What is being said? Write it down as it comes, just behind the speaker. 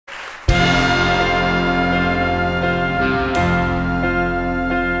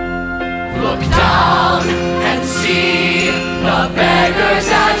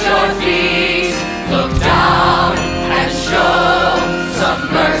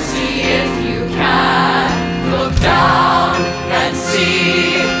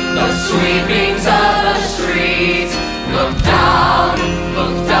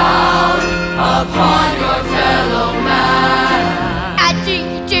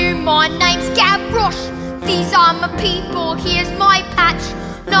crush. These are my people, here's my patch.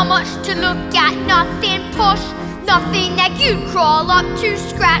 Not much to look at, nothing posh, nothing that you'd crawl up to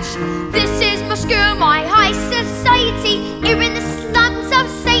scratch. This is my school, my high society, here in the slums of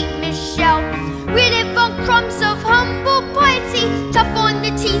St. Michel. We live on crumbs of humble piety, tough on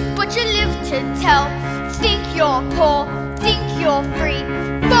the teeth, but you live to tell. Think you're poor, think you're free,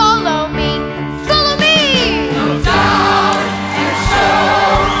 follow me, follow me. Look down and show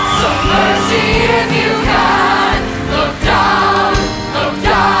some mercy if you can. Look down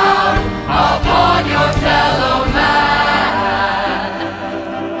upon your fellow man.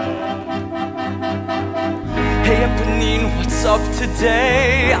 Hey Eponine, what's up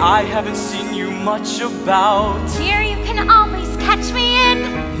today? I haven't seen you much about. Here you can always catch me in.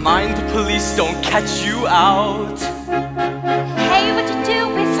 Mind the police don't catch you out. Hey, what'd you do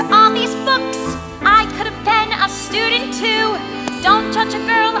with all these books? I could have been a student too. Don't judge a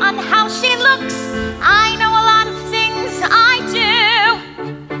girl on how she looks. I know a lot of things I do.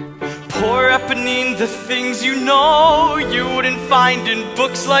 Poor Eponine, the things you know you wouldn't find in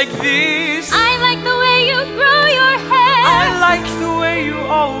books like these. I like the way you grow your hair. I like the way you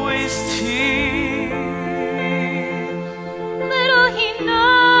always tease. Little he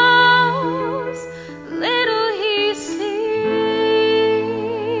knows, little he sees.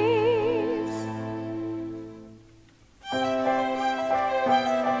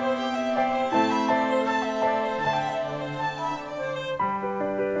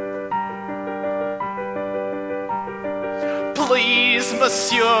 Please,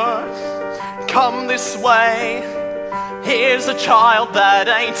 monsieur, come this way. Here's a child that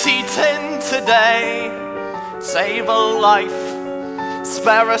ain't eaten today. Save a life,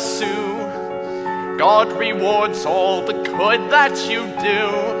 spare a sou. God rewards all the good that you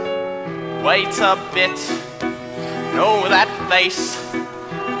do. Wait a bit, know that face.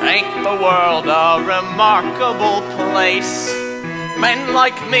 Ain't the world a remarkable place? Men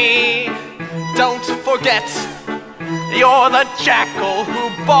like me, don't forget, you're the jackal who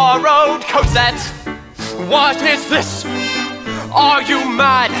borrowed Cosette. What is this? Are you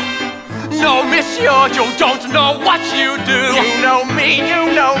mad? No, monsieur, you don't know what you do. You know me,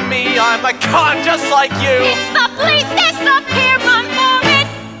 I'm a con just like you. It's the police, disappear, run for it.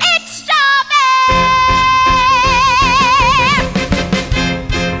 It's Chavez!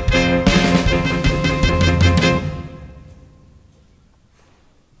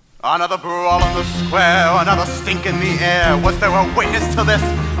 Another brawl in the square, another stink in the air. Was there a witness to this?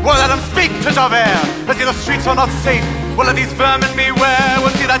 Well, let him speak to Javert. Let's see, the streets are not safe. Well, let these vermin beware.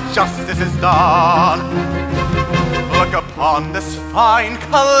 We'll see that justice is done. Look upon this fine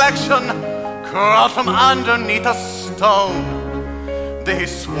collection, crawled from underneath a stone. They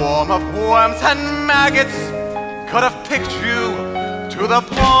swarm of worms and maggots could have picked you to the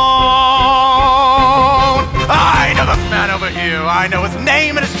bone. I know this man over here. I know his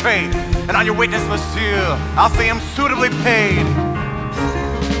name and his trade. And on your witness, monsieur, I'll see him suitably paid.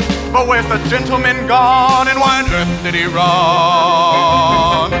 But where's the gentleman gone, and why on earth did he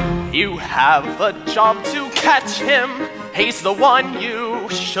run? You have a job to catch him. He's the one you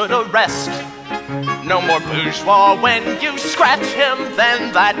should arrest. No more bourgeois when you scratch him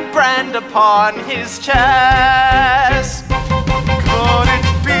than that brand upon his chest. Could it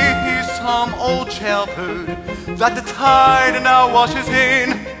be he's some old jailbird that the tide now washes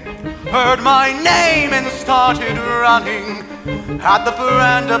in? Heard my name and started running, had the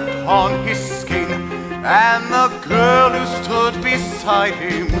brand upon his skin. And the girl who stood beside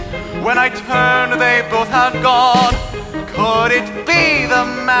him, when I turned they both had gone. Could it be the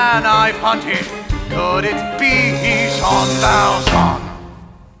man I've hunted? Could it be Jean Valjean?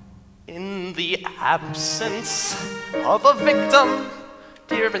 In the absence of a victim,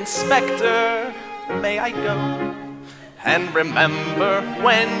 dear Inspector, may I go and remember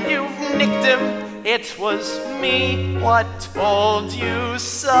when you've nicked him? It was me what told you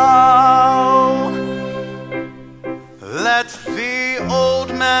so. Let the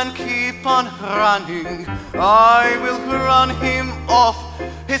old man keep on running, I will run him off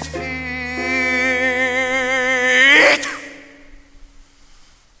his feet.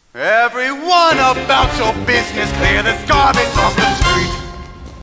 Everyone about your business, clear this garbage off the